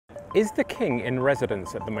Is the king in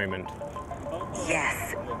residence at the moment?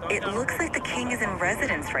 Yes, it looks like the king is in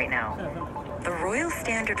residence right now. The royal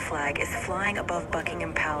standard flag is flying above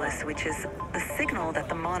Buckingham Palace, which is the signal that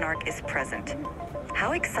the monarch is present.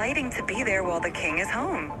 How exciting to be there while the king is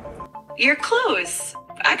home. You're close.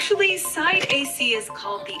 Actually, side AC is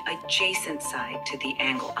called the adjacent side to the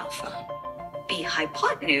angle alpha. The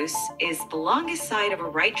hypotenuse is the longest side of a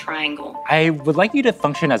right triangle. I would like you to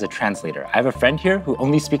function as a translator. I have a friend here who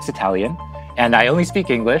only speaks Italian, and I only speak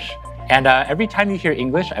English. And every time you hear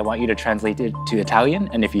English, I want you to translate it to Italian.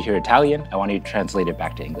 And if you hear Italian, I want you to translate it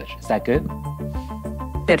back to English. Is that good?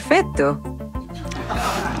 Perfetto.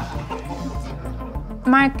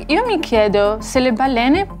 Mark, io mi chiedo, se le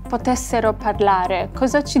balene potessero parlare,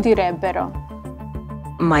 cosa ci direbbero?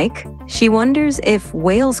 Mike, she wonders if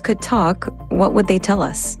whales could talk, what would they tell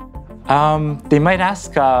us? They might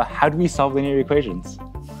ask, how do we solve linear equations?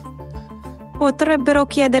 Potrebbero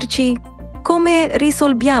chiederci come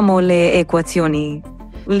risolviamo le equazioni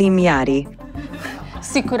lineari.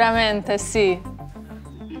 Sicuramente sì.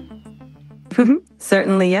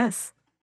 Certainly yes.